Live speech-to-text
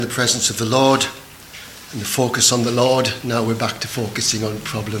The presence of the Lord and the focus on the Lord. Now we're back to focusing on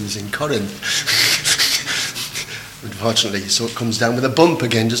problems in Corinth. Unfortunately, so it comes down with a bump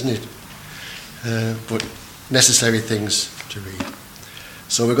again, doesn't it? But necessary things to read.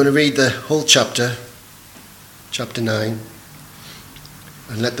 So we're going to read the whole chapter 9,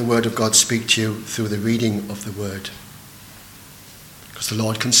 and let the word of God speak to you through the reading of the word. Because the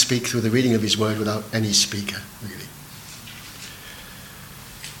Lord can speak through the reading of his word without any speaker, really.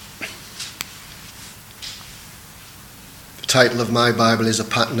 The title of my Bible is A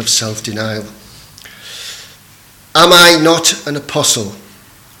Pattern of Self-Denial. Am I not an apostle?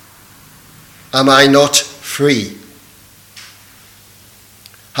 Am I not free?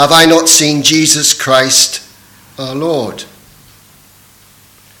 Have I not seen Jesus Christ our Lord?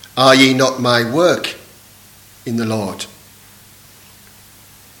 Are ye not my work in the Lord?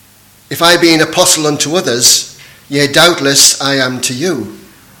 If I be an apostle unto others, yea, doubtless I am to you.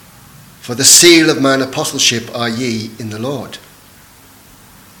 For the seal of mine apostleship are ye in the Lord.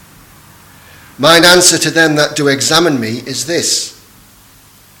 Mine answer to them that do examine me is this: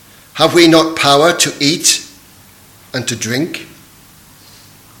 have we not power to eat and to drink?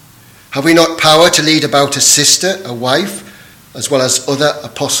 Have we not power to lead about a sister, a wife, as well as other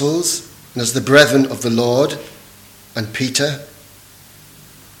apostles, and as the brethren of the Lord, and Peter?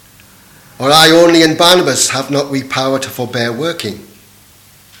 Or I only and Barnabas, have not we power to forbear working?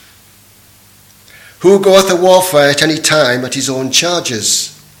 Who goeth a warfare at any time at his own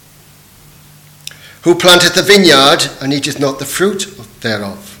charges? Who planteth the vineyard, and eateth not the fruit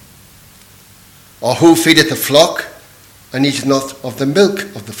thereof? Or who feedeth the flock, and eateth not of the milk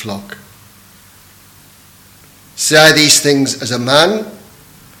of the flock? Say I these things as a man,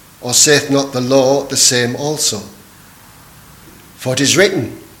 or saith not the law the same also? For it is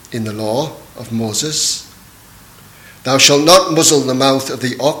written in the law of Moses, Thou shalt not muzzle the mouth of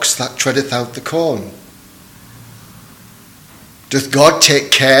the ox that treadeth out the corn. Doth God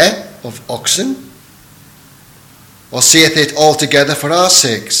take care of oxen? Or saith it altogether for our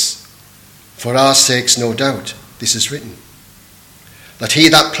sakes? For our sakes, no doubt, this is written, that he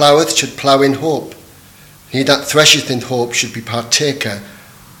that plougheth should plough in hope, he that thresheth in hope should be partaker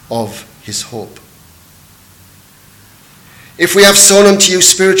of his hope. If we have sown unto you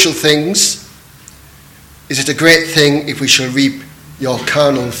spiritual things, is it a great thing if we shall reap your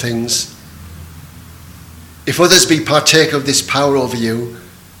carnal things? If others be partaker of this power over you,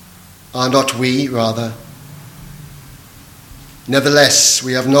 are not we rather? Nevertheless,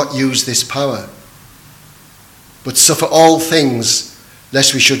 we have not used this power, but suffer all things,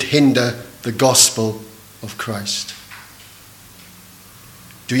 lest we should hinder the gospel of Christ.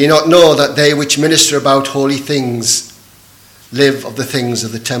 Do ye not know that they which minister about holy things live of the things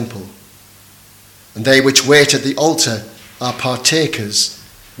of the temple? And they which wait at the altar are partakers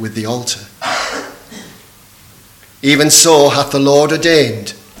with the altar. Even so hath the Lord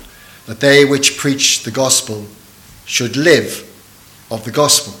ordained that they which preach the gospel should live of the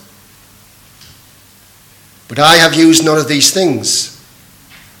gospel. But I have used none of these things,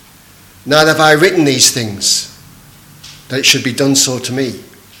 neither have I written these things, that it should be done so to me.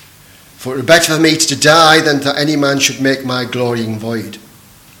 For it were better for me to die than that any man should make my glorying void.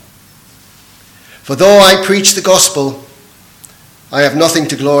 For though I preach the gospel, I have nothing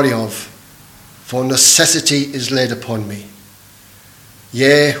to glory of, for necessity is laid upon me.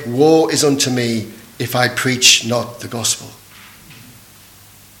 Yea, woe is unto me if I preach not the gospel.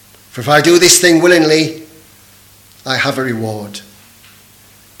 For if I do this thing willingly, I have a reward.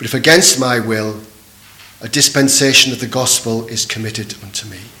 But if against my will, a dispensation of the gospel is committed unto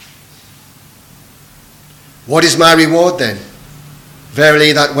me. What is my reward then?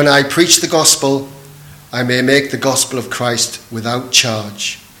 Verily, that when I preach the gospel, I may make the gospel of Christ without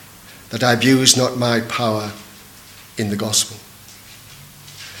charge, that I abuse not my power in the gospel.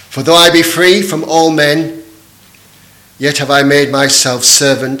 For though I be free from all men, yet have I made myself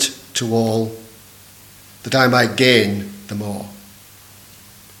servant to all, that I might gain them all.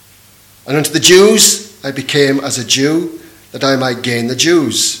 And unto the Jews I became as a Jew, that I might gain the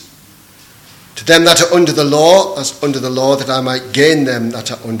Jews. To them that are under the law, as under the law, that I might gain them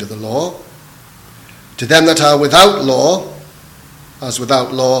that are under the law. To them that are without law, as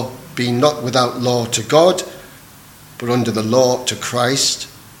without law, being not without law to God, but under the law to Christ,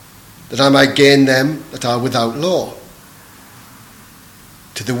 that I might gain them that are without law.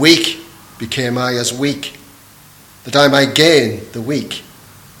 To the weak became I as weak, that I might gain the weak.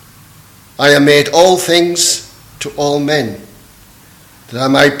 I am made all things to all men, that I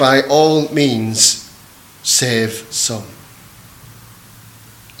might by all means save some.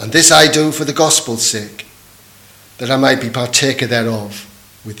 And this I do for the gospel's sake, that I might be partaker thereof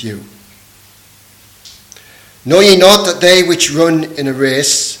with you. Know ye not that they which run in a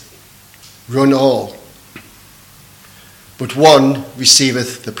race run all, but one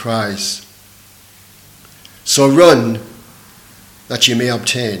receiveth the prize? So run that ye may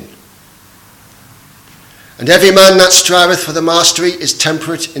obtain. And every man that striveth for the mastery is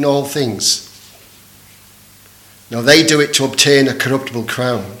temperate in all things. Now they do it to obtain a corruptible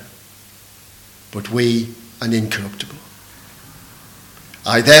crown, but we an incorruptible.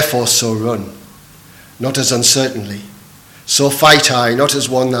 I therefore so run, not as uncertainly. So fight I, not as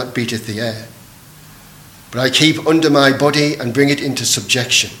one that beateth the air. But I keep under my body and bring it into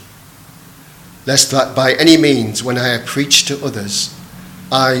subjection, lest that by any means, when I have preached to others,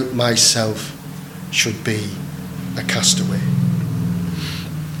 I myself should be a castaway.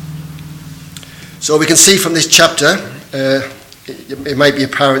 So we can see from this chapter, it might be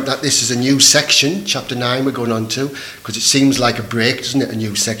apparent that this is a new section, chapter 9 we're going on to, because it seems like a break, doesn't it, a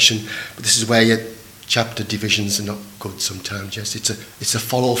new section? But this is where your chapter divisions are not good sometimes, yes. It's a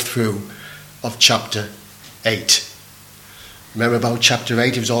follow-through of chapter 8. Remember about chapter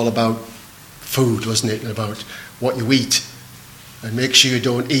 8, it was all about food, wasn't it, and about what you eat. And make sure you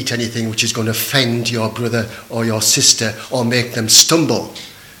don't eat anything which is going to offend your brother or your sister or make them stumble.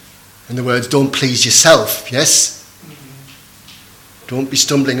 In other words, don't please yourself, yes? Don't be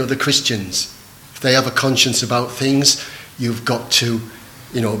stumbling other Christians. If they have a conscience about things, you've got to,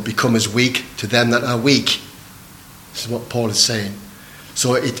 become as weak to them that are weak. This is what Paul is saying.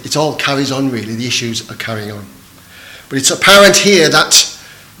 So it all carries on, really. The issues are carrying on. But it's apparent here that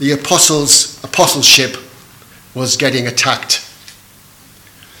the apostleship was getting attacked.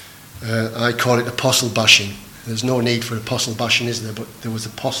 I call it apostle bashing. There's no need for apostle bashing, is there? But there was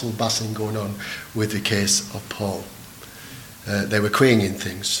apostle bashing going on with the case of Paul. They were querying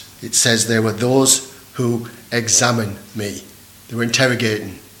things. It says there were those who examine me. They were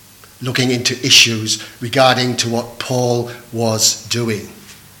interrogating, looking into issues regarding to what Paul was doing.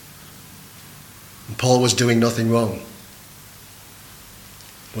 And Paul was doing nothing wrong.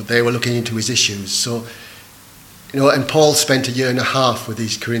 But they were looking into his issues. So, and Paul spent 1.5 years with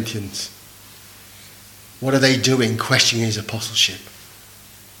these Corinthians. What are they doing, questioning his apostleship?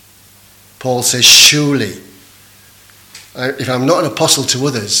 Paul says, surely, if I'm not an apostle to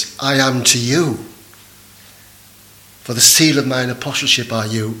others, I am to you. For the seal of mine apostleship are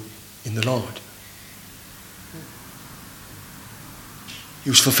you in the Lord. He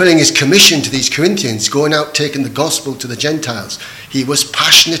was fulfilling his commission to these Corinthians, going out taking the gospel to the Gentiles. He was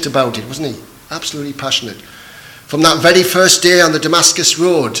passionate about it, wasn't he? Absolutely passionate. From that very first day on the Damascus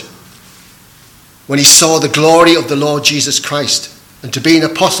Road, when he saw the glory of the Lord Jesus Christ. And to be an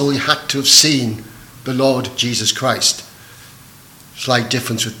apostle, he had to have seen the Lord Jesus Christ. Slight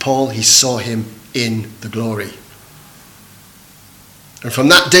difference with Paul, he saw him in the glory. And from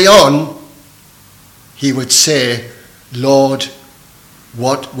that day on, he would say, Lord,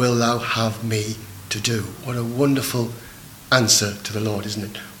 what will thou have me to do? What a wonderful answer to the Lord, isn't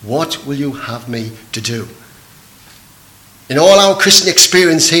it? What will you have me to do? In all our Christian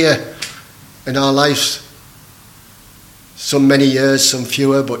experience here in our lives, some many years, some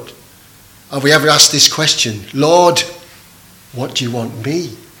fewer, but have we ever asked this question, Lord, what do you want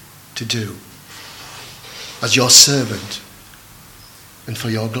me to do as your servant and for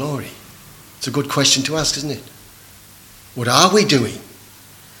your glory? It's a good question to ask, isn't it? What are we doing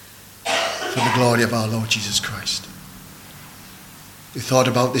for the glory of our Lord Jesus Christ? We thought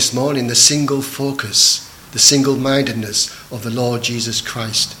about this morning the single focus, the single-mindedness of the Lord Jesus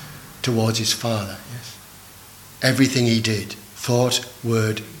Christ towards his Father. Yes? Everything he did, thought,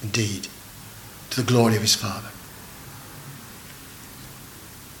 word, and deed, to the glory of his Father.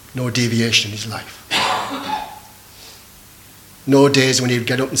 No deviation in his life. No days when he would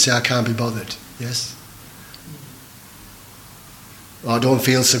get up and say, I can't be bothered. Yes? Or I don't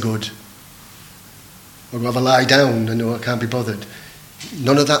feel so good. Or I'd rather lie down and know I can't be bothered.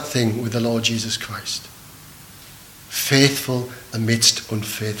 None of that thing with the Lord Jesus Christ. Faithful amidst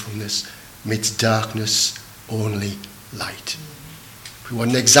unfaithfulness, amidst darkness, only light. If we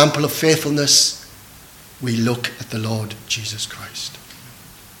want an example of faithfulness, we look at the Lord Jesus Christ.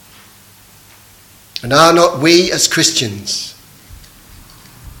 And are not we as Christians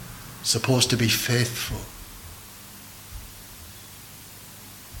supposed to be faithful?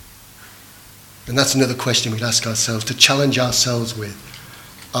 And that's another question we'd ask ourselves, to challenge ourselves with.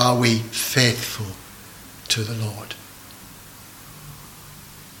 Are we faithful to the Lord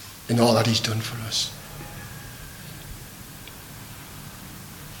in all that he's done for us?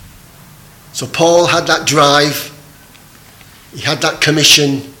 So Paul had that drive, he had that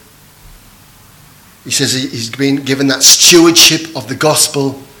commission, He says he's been given that stewardship of the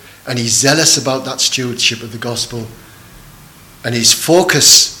gospel, and he's zealous about that stewardship of the gospel. And his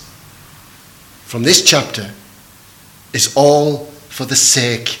focus from this chapter is all for the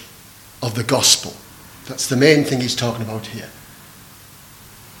sake of the gospel. That's the main thing he's talking about here.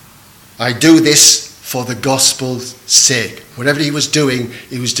 I do this for the gospel's sake. Whatever he was doing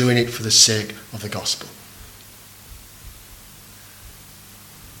it for the sake of the gospel.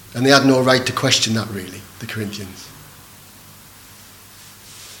 And they had no right to question that, really, the Corinthians.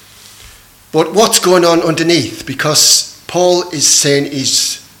 But what's going on underneath? Because Paul is saying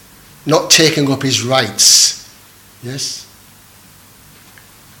he's not taking up his rights. Yes?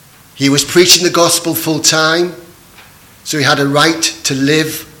 He was preaching the gospel full time, so he had a right to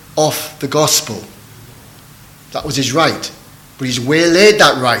live off the gospel. That was his right. But he's waylaid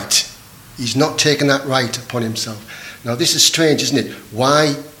that right. He's not taken that right upon himself. Now this is strange, isn't it?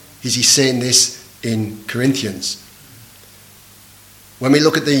 Why is he saying this in Corinthians? When we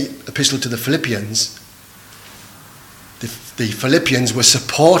look at the epistle to the Philippians, the Philippians were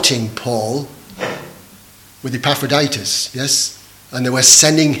supporting Paul with Epaphroditus, yes? And they were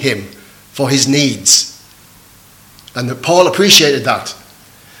sending him for his needs. And that Paul appreciated that.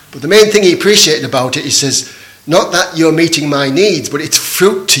 But the main thing he appreciated about it, he says, not that you're meeting my needs, but it's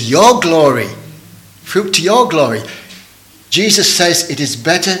fruit to your glory. Fruit to your glory. Jesus says it is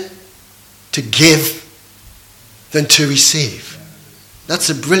better to give than to receive. That's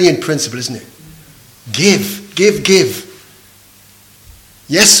a brilliant principle, isn't it? Give, give, give.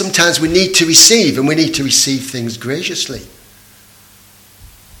 Yes, sometimes we need to receive, and we need to receive things graciously.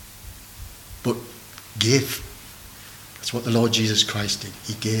 But give. That's what the Lord Jesus Christ did.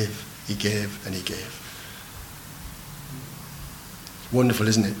 He gave, and he gave. Wonderful,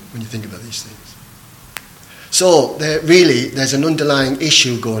 isn't it, when you think about these things? So, there's an underlying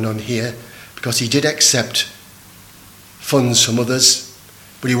issue going on here, because he did accept funds from others,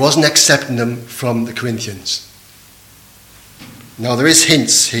 but he wasn't accepting them from the Corinthians. Now, there is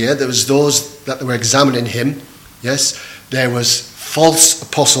hints here. There was those that were examining him. Yes, there was false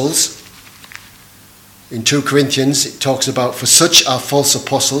apostles. In 2 Corinthians, it talks about, for such are false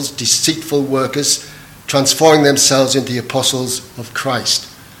apostles, deceitful workers, transforming themselves into the apostles of Christ.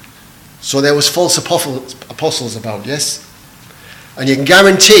 So there was false apostles about, yes? And you can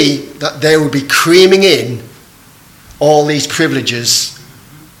guarantee that they will be creaming in all these privileges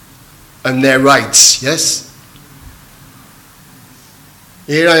and their rights, yes?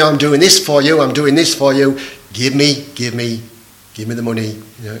 Here I am doing this for you, I'm doing this for you. Give me the money,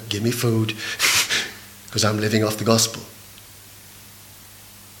 give me food, because I'm living off the gospel.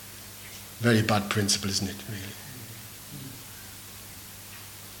 Very bad principle, isn't it, really?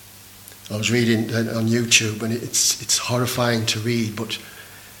 I was reading on YouTube, and it's horrifying to read, but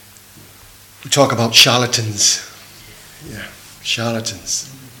we talk about charlatans. Yeah,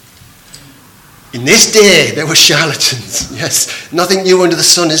 charlatans. In this day, there were charlatans. Yes, nothing new under the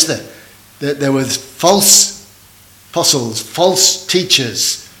sun, is there? There were false apostles, false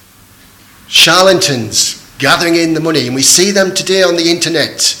teachers, charlatans gathering in the money, and we see them today on the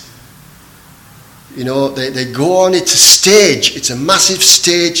internet. You know, they go on, it's a stage, it's a massive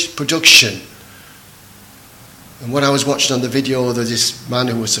stage production. And what I was watching on the video, there's this man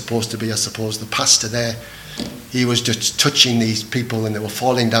who was supposed to be, I suppose, the pastor there. He was just touching these people and they were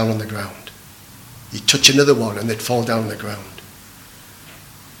falling down on the ground. He'd touch another one and they'd fall down on the ground.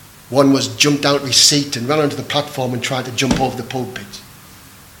 One was jumped out of his seat and ran onto the platform and tried to jump over the pulpit.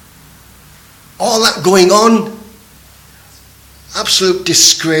 All that going on, absolute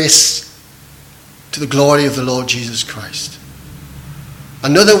disgrace to the glory of the Lord Jesus Christ.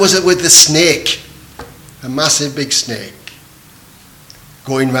 Another was with the snake, a massive big snake,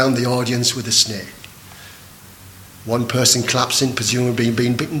 going round the audience with a snake. One person collapsing, presumably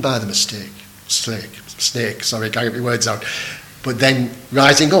being bitten by the snake, sorry, I can't get my words out, but then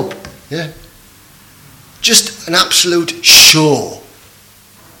rising up, yeah. Just an absolute show,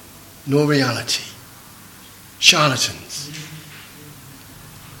 no reality. Charlatans.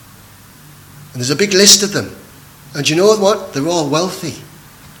 And there's a big list of them. And you know what? They're all wealthy.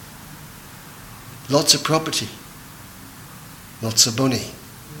 Lots of property. Lots of money.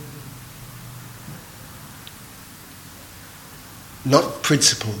 Not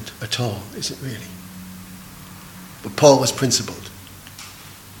principled at all, is it really? But Paul was principled.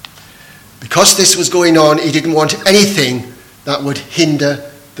 Because this was going on, he didn't want anything that would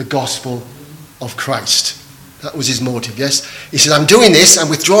hinder the gospel of Christ. That was his motive, yes? He said, I'm doing this, I'm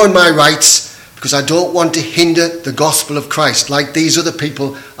withdrawing my rights because I don't want to hinder the gospel of Christ. Like these other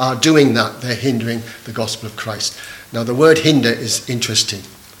people are doing that. They're hindering the gospel of Christ. Now the word hinder is interesting.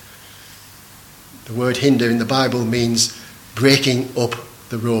 The word hinder in the Bible means breaking up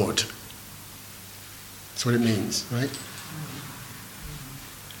the road. That's what it means, right?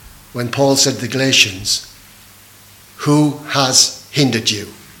 When Paul said to the Galatians, who has hindered you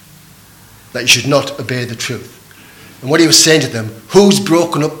that you should not obey the truth? And what he was saying to them, who's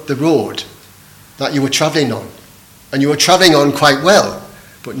broken up the road that you were travelling on? And you were travelling on quite well,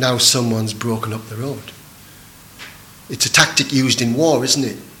 but now someone's broken up the road. It's a tactic used in war, isn't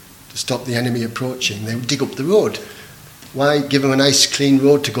it? To stop the enemy approaching. They dig up the road. Why give them a nice clean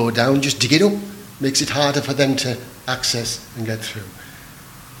road to go down? Just dig it up. Makes it harder for them to access and get through.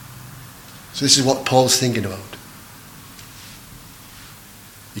 So this is what Paul's thinking about.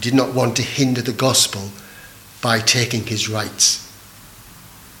 He did not want to hinder the gospel by taking his rights.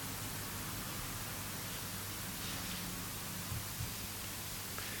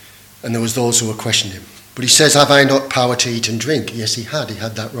 And there was those who were questioning him. But he says, have I not power to eat and drink? Yes, he had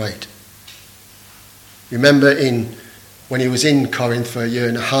that right. Remember when he was in Corinth for a year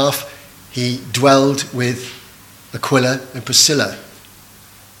and a half, he dwelled with Aquila and Priscilla.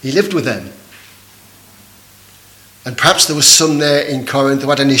 He lived with them. And perhaps there was some there in Corinth who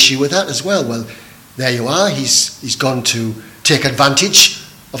had an issue with that as well. Well, there you are. He's gone to take advantage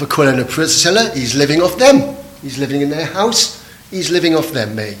of Aquila and Priscilla. He's living off them. He's living in their house. He's living off their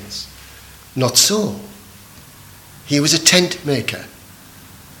means. Not so. He was a tent maker.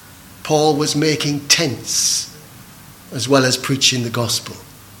 Paul was making tents as well as preaching the gospel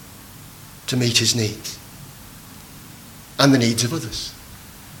to meet his needs and the needs of others.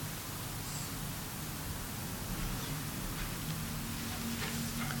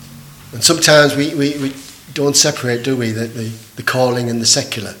 And sometimes we don't separate, do we, the calling and the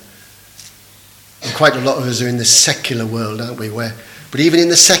secular. And quite a lot of us are in the secular world, aren't we? But even in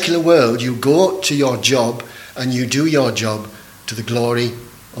the secular world, you go to your job and you do your job to the glory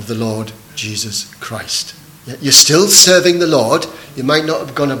of the Lord Jesus Christ. You're still serving the Lord. You might not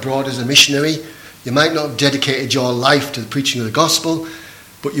have gone abroad as a missionary. You might not have dedicated your life to the preaching of the gospel,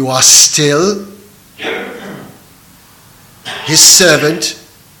 but you are still his servant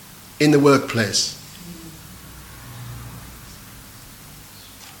in the workplace.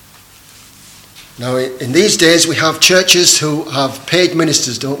 Now, in these days, we have churches who have paid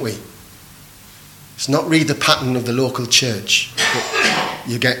ministers, don't we? It's not really the pattern of the local church. But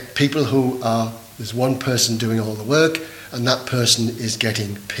you get people there's one person doing all the work, and that person is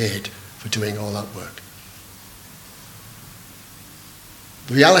getting paid for doing all that work.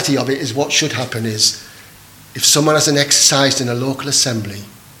 The reality of it is what should happen is, if someone has an exercise in a local assembly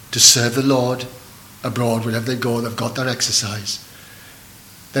to serve the Lord abroad, wherever they go, they've got that exercise,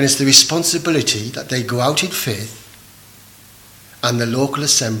 then it's the responsibility that they go out in faith and the local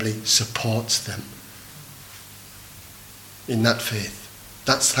assembly supports them in that faith.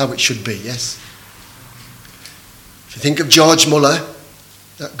 That's how it should be, yes? If you think of George Muller,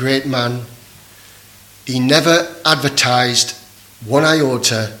 that great man, he never advertised one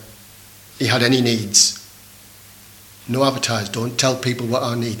iota he had any needs. No advertise. Don't tell people what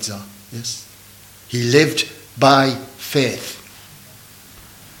our needs are. Yes? He lived by faith.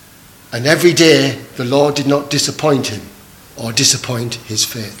 And every day the Lord did not disappoint him or disappoint his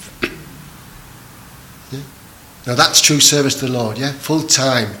faith. Yeah? Now that's true service to the Lord, yeah? Full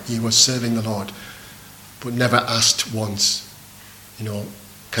time he was serving the Lord, but never asked once, can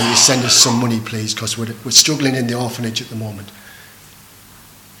you send us some money please, because we're struggling in the orphanage at the moment.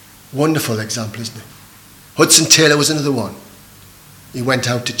 Wonderful example, isn't it? Hudson Taylor was another one. He went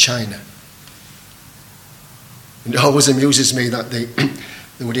out to China. And it always amuses me that they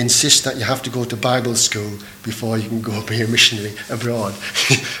would insist that you have to go to Bible school before you can go be a missionary abroad.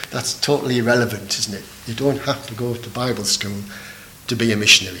 That's totally irrelevant, isn't it? You don't have to go to Bible school to be a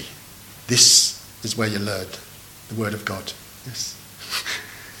missionary. This is where you learn the Word of God. Yes.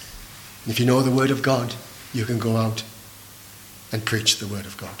 And if you know the Word of God, you can go out and preach the Word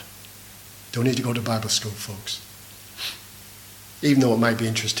of God. Don't need to go to Bible school, folks. Even though it might be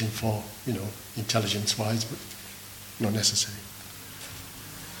interesting for, intelligence-wise, but not necessary.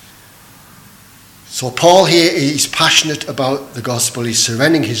 So Paul here, he's passionate about the gospel. He's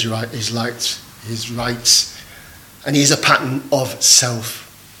surrendering his rights, and he's a pattern of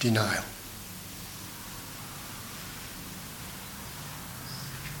self-denial.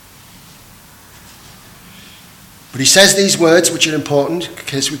 But he says these words, which are important in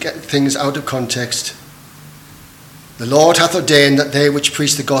case we get things out of context. The Lord hath ordained that they which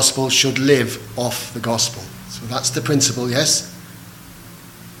preach the gospel should live off the gospel. So that's the principle, yes?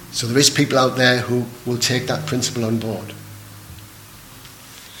 So there is people out there who will take that principle on board.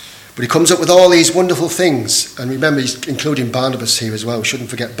 But he comes up with all these wonderful things. And remember, he's including Barnabas here as well. We shouldn't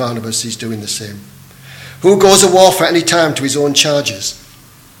forget Barnabas, he's doing the same. Who goes to war for any time to his own charges?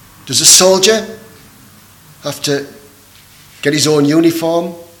 Does a soldier have to get his own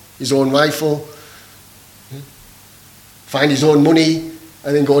uniform, his own rifle, find his own money,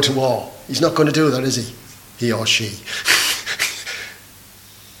 and then go to war? He's not going to do that, is he? He or she.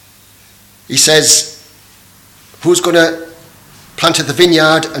 He says, who's going to plant the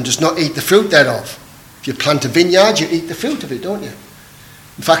vineyard and just not eat the fruit thereof? If you plant a vineyard, you eat the fruit of it, don't you?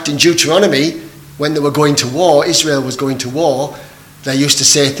 In fact, in Deuteronomy, when they were going to war, Israel was going to war, they used to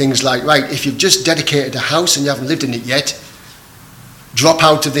say things like, right, if you've just dedicated a house and you haven't lived in it yet, drop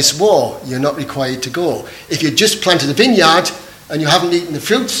out of this war. You're not required to go. If you just planted a vineyard and you haven't eaten the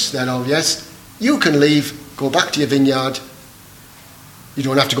fruits thereof yet, you can leave, go back to your vineyard. You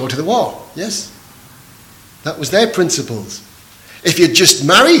don't have to go to the war. Yes? That was their principles. If you're just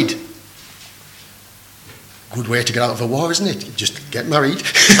married, good way to get out of a war, isn't it? You just get married.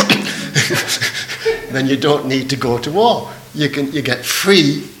 Then you don't need to go to war. You get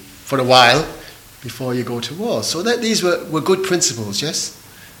free for a while before you go to war. So these were good principles, yes,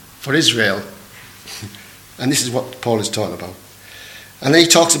 for Israel. And this is what Paul is talking about. And then he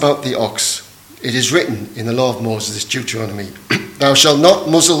talks about the ox. It is written in the law of Moses, this Deuteronomy, thou shalt not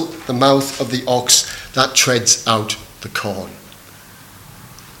muzzle the mouth of the ox that treads out the corn.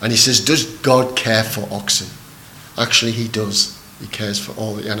 And he says, does God care for oxen? Actually, he does. He cares for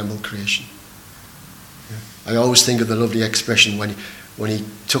all the animal creation. Yeah. I always think of the lovely expression when he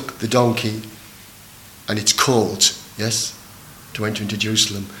took the donkey and its colt, yes, to enter into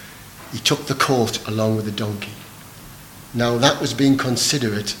Jerusalem. He took the colt along with the donkey. Now that was being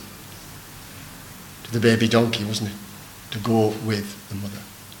considerate to the baby donkey, wasn't it? To go with the mother.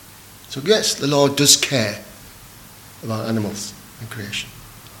 So yes, the Lord does care about animals and creation.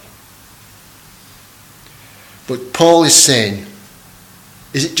 But Paul is saying,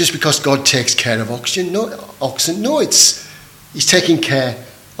 is it just because God takes care of oxen? No, he's taking care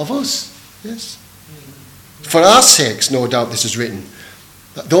of us. Yes. For our sakes, no doubt this is written,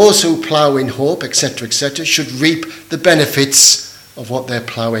 that those who plough in hope, etc., etc., should reap the benefits of what they're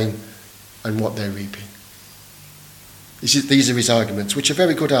ploughing and what they're reaping. These are his arguments, which are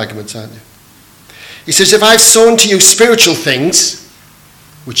very good arguments, aren't they? He says, if I've sown to you spiritual things,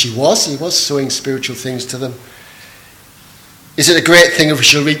 which he was sowing spiritual things to them, is it a great thing if we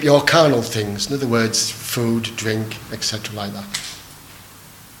shall reap your carnal things? In other words, food, drink, etc., like that.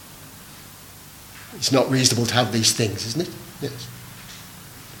 It's not reasonable to have these things, isn't it? Yes.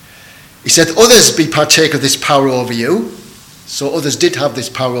 He said, others be partake of this power over you. So others did have this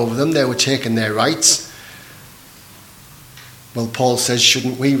power over them. They were taking their rights. Well, Paul says,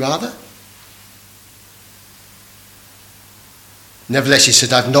 shouldn't we rather? Nevertheless, he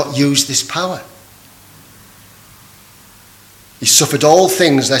said, I've not used this power. He suffered all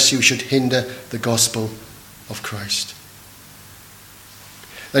things lest you should hinder the gospel of Christ.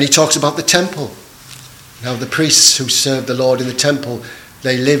 Then he talks about the temple. Now the priests who served the Lord in the temple,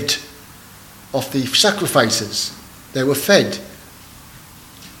 they lived off the sacrifices. They were fed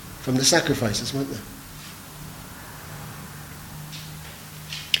from the sacrifices, weren't they?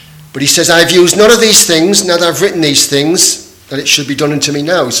 But he says, I've used none of these things, now that I've written these things, that it should be done unto me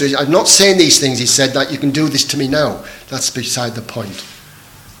now. So I'm not saying these things, he said, that you can do this to me now. That's beside the point.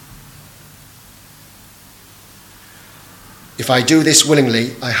 If I do this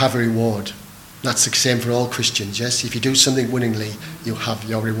willingly, I have a reward. That's the same for all Christians, yes? If you do something willingly, you have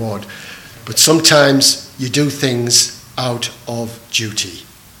your reward. But sometimes you do things out of duty,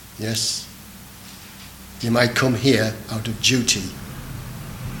 yes? You might come here out of duty,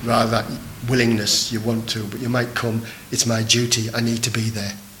 rather than willingness, you want to, but you might come, it's my duty, I need to be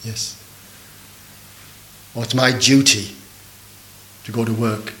there, yes? Or it's my duty to go to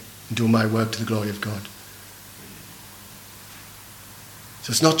work and do my work to the glory of God.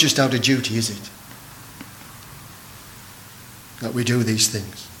 So it's not just out of duty, is it? That we do these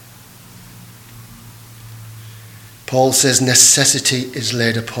things. Paul says, necessity is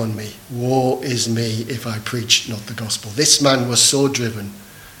laid upon me. Woe is me if I preach not the gospel. This man was so driven,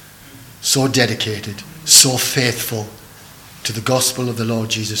 so dedicated, so faithful to the gospel of the Lord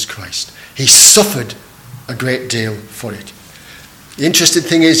Jesus Christ. He suffered a great deal for it. The interesting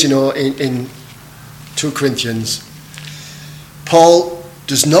thing is, in 2 Corinthians, Paul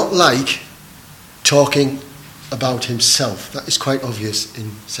does not like talking about himself. That is quite obvious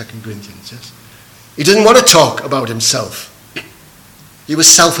in 2 Corinthians, yes? He didn't want to talk about himself. He was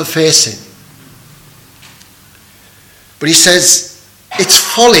self-effacing. But he says, it's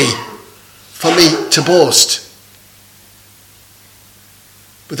folly for me to boast.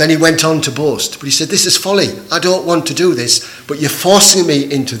 But then he went on to boast. But he said, this is folly. I don't want to do this, but you're forcing me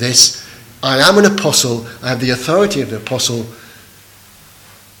into this. I am an apostle, I have the authority of an apostle,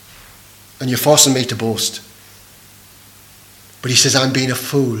 and you're forcing me to boast. But he says, I'm being a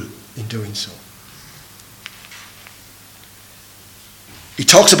fool in doing so. He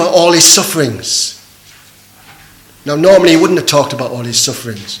talks about all his sufferings. Now, normally he wouldn't have talked about all his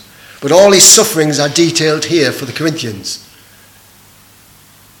sufferings, but all his sufferings are detailed here for the Corinthians,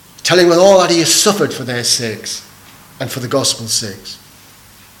 telling them all that he has suffered for their sakes and for the gospel's sakes.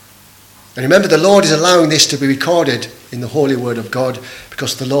 And remember, the Lord is allowing this to be recorded in the Holy Word of God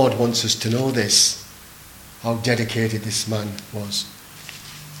because the Lord wants us to know this, how dedicated this man was.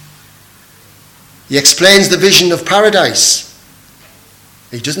 He explains the vision of paradise.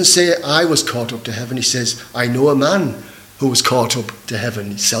 He doesn't say, I was caught up to heaven. He says, I know a man who was caught up to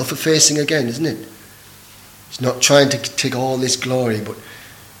heaven. He's self-effacing again, isn't it? He's not trying to take all this glory, but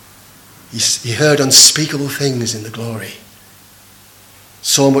he heard unspeakable things in the glory.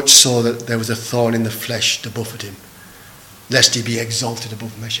 So much so that there was a thorn in the flesh to buffet him, lest he be exalted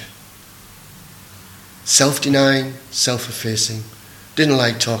above measure. Self-denying, self-effacing, didn't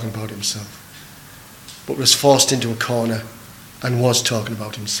like talking about himself, but was forced into a corner and was talking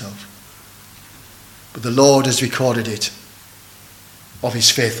about himself. But the Lord has recorded it of his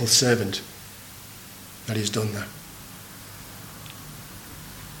faithful servant that he's done that.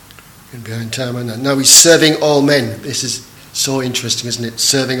 And behind time and that. Now he's serving all men. This is so interesting, isn't it?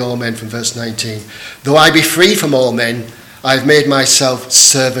 Serving all men from verse 19. Though I be free from all men, I have made myself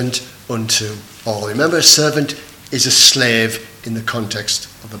servant unto all. Remember, a servant is a slave in the context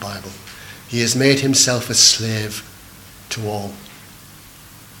of the Bible. He has made himself a slave to all.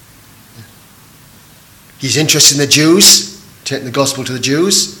 He's interested in the Jews, taking the gospel to the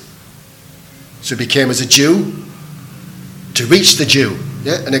Jews. So he became as a Jew to reach the Jew.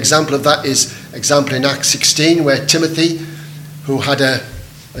 Yeah? An example of that is example in Acts 16 where Timothy, who had a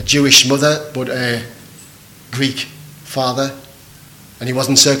Jewish mother but a Greek father, and he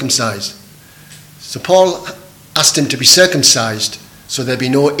wasn't circumcised. So Paul asked him to be circumcised so there'd be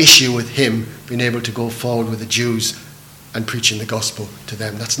no issue with him being able to go forward with the Jews and preaching the gospel to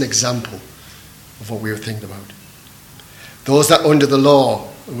them. That's an example of what we were thinking about. Those that under the law,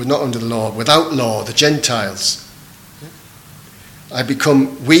 were not under the law, without law, the Gentiles. I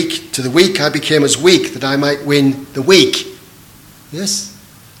become weak. To the weak I became as weak, that I might win the weak. Yes?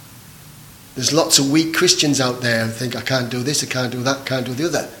 There's lots of weak Christians out there who think, I can't do this, I can't do that, I can't do the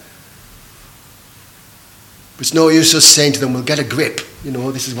other. But it's no use us saying to them, well, get a grip. You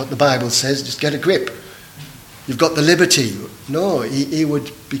know, this is what the Bible says, just get a grip. You've got the liberty. No, he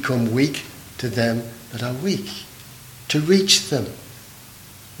would become weak to them that are weak, to reach them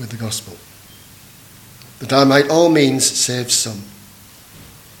with the gospel, that I might all means save some.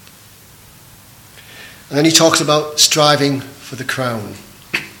 And then he talks about striving for the crown.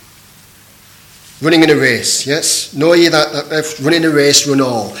 Running in a race, yes? Know ye that running a race, run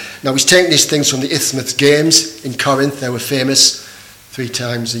all. Now he's taking these things from the Isthmus Games in Corinth. They were famous 3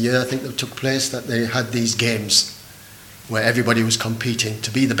 times a year, I think, that took place, that they had these games where everybody was competing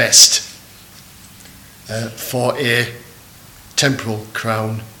to be the best for a temporal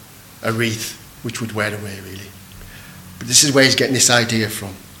crown, a wreath, which would wear away, really. But this is where he's getting this idea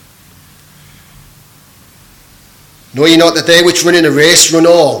from. Know ye not that they which run in a race run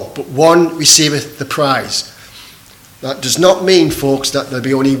all, but one receiveth the prize? That does not mean, folks, that there'll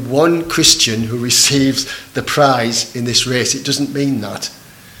be only one Christian who receives the prize in this race. It doesn't mean that.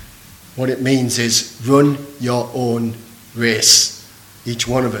 What it means is run your own race. Each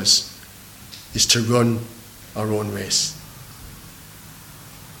one of us is to run our own race.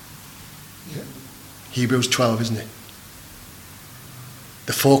 Yeah. Hebrews 12, isn't it?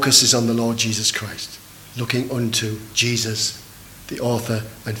 The focus is on the Lord Jesus Christ, looking unto Jesus, the author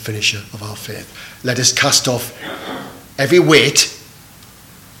and finisher of our faith. Let us cast off every weight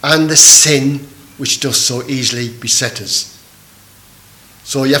and the sin which does so easily beset us.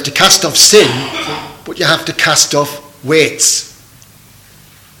 So you have to cast off sin, but you have to cast off weights.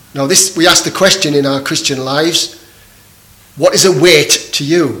 Now this, we ask the question in our Christian lives, what is a weight to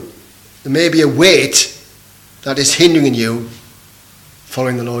you? There may be a weight that is hindering you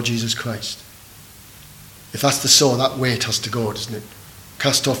following the Lord Jesus Christ. If that's the so, that weight has to go, doesn't it?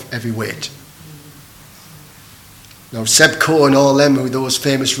 Cast off every weight. Now, Seb Coe and all them were those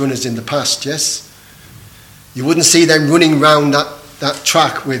famous runners in the past, yes? You wouldn't see them running round that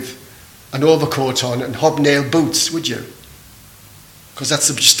track with an overcoat on and hobnail boots, would you? Because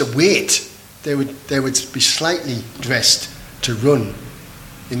that's just a weight. They would be slightly dressed to run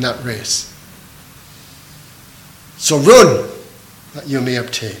in that race. So run, that you may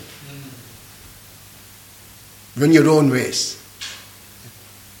obtain. Run your own race.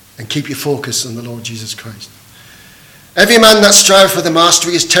 and keep your focus on the Lord Jesus Christ. Every man that striveth for the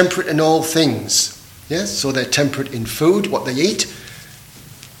mastery is temperate in all things. Yes, so they're temperate in food, what they eat.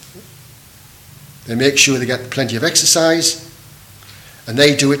 They make sure they get plenty of exercise, and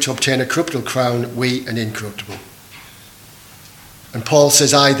they do it to obtain a corruptible crown, we an incorruptible. And Paul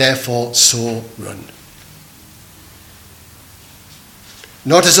says, I therefore so run.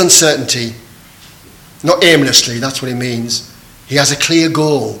 Not as uncertainty, not aimlessly, that's what he means. He has a clear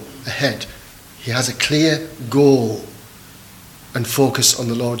goal ahead. He has a clear goal and focus on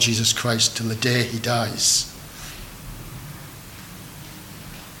the Lord Jesus Christ till the day he dies.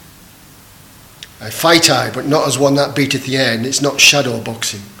 I fight but not as one that beateth the air, and it's not shadow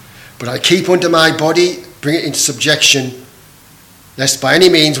boxing. But I keep under my body, bring it into subjection, lest by any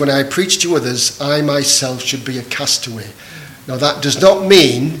means when I preach to others, I myself should be a castaway. Now that does not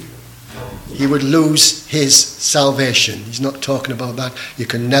mean he would lose his salvation. He's not talking about that. You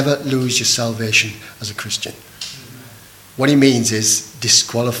can never lose your salvation as a Christian. What he means is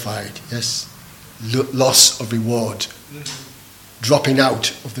disqualified, yes? Loss of reward. Dropping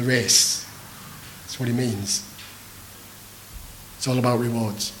out of the race. That's what he means. It's all about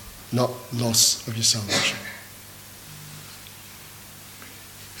rewards, not loss of your salvation.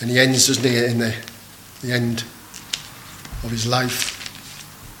 And he ends, doesn't he, in the end of his life.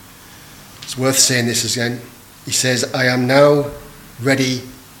 It's worth saying this again. He says, I am now ready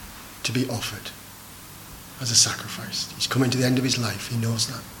to be offered as a sacrifice. He's coming to the end of his life. He knows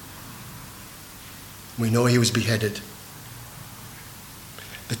that. We know he was beheaded.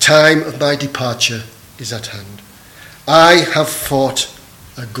 The time of my departure is at hand. I have fought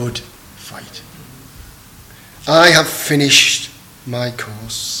a good fight. I have finished my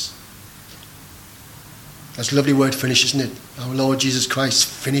course. That's a lovely word, finish, isn't it? Our Lord Jesus Christ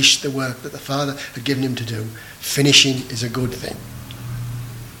finished the work that the Father had given him to do. Finishing is a good thing.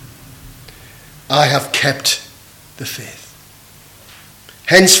 I have kept the faith.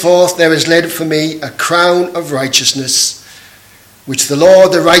 Henceforth there is laid up for me a crown of righteousness, which the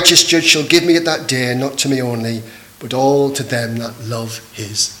Lord, the righteous judge, shall give me at that day, not to me only, but all to them that love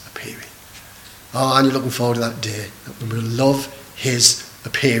his appearing. Oh, and you're looking forward to that day, that we will love his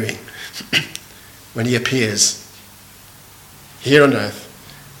appearing. When he appears here on earth,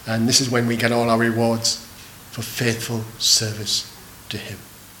 and this is when we get all our rewards for faithful service to him.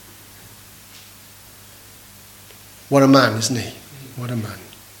 What a man, isn't he? What a man.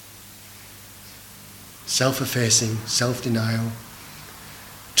 Self-effacing, self-denial,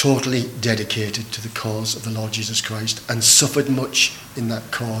 totally dedicated to the cause of the Lord Jesus Christ, and suffered much in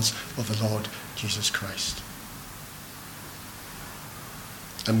that cause of the Lord Jesus Christ.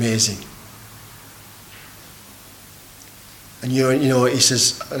 Amazing. And you know, he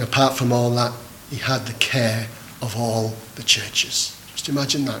says, and apart from all that, he had the care of all the churches. Just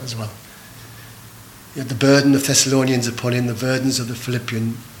imagine that as well. He had the burden of Thessalonians upon him, the burdens of the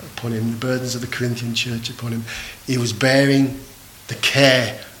Philippian upon him, the burdens of the Corinthian church upon him. He was bearing the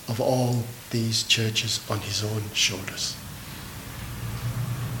care of all these churches on his own shoulders.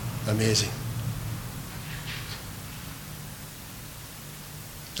 Amazing.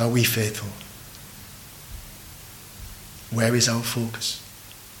 Are we faithful? Where is our focus?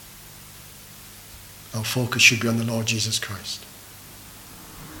 Our focus should be on the Lord Jesus Christ.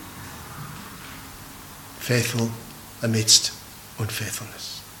 Faithful amidst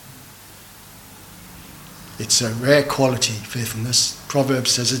unfaithfulness. It's a rare quality, faithfulness.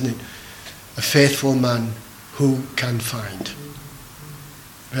 Proverbs says, isn't it? A faithful man who can find.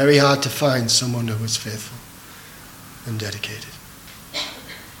 Very hard to find someone who is faithful and dedicated.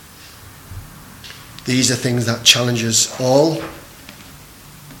 These are things that challenge us all,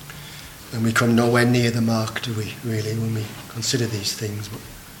 and we come nowhere near the mark, do we, really, when we consider these things, but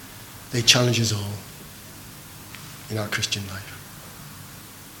they challenge us all in our Christian life.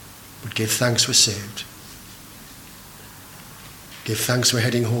 But give thanks we're saved. Give thanks we're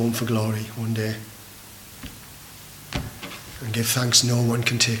heading home for glory one day. And give thanks no one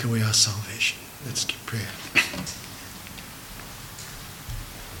can take away our salvation. Let's keep prayer.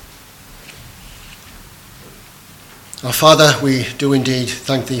 Our Father, we do indeed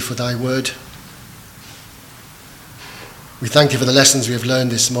thank thee for thy word. We thank thee for the lessons we have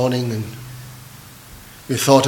learned this morning, and we've thought